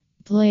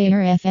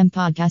Player FM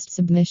podcast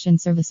submission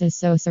services.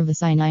 So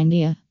service in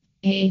India.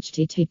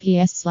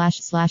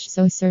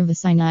 https://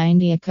 service in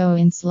India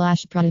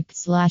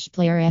co-in/product/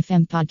 Player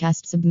FM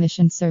podcast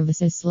submission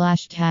services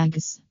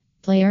 /tags.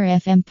 Player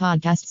FM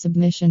podcast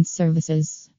submission services.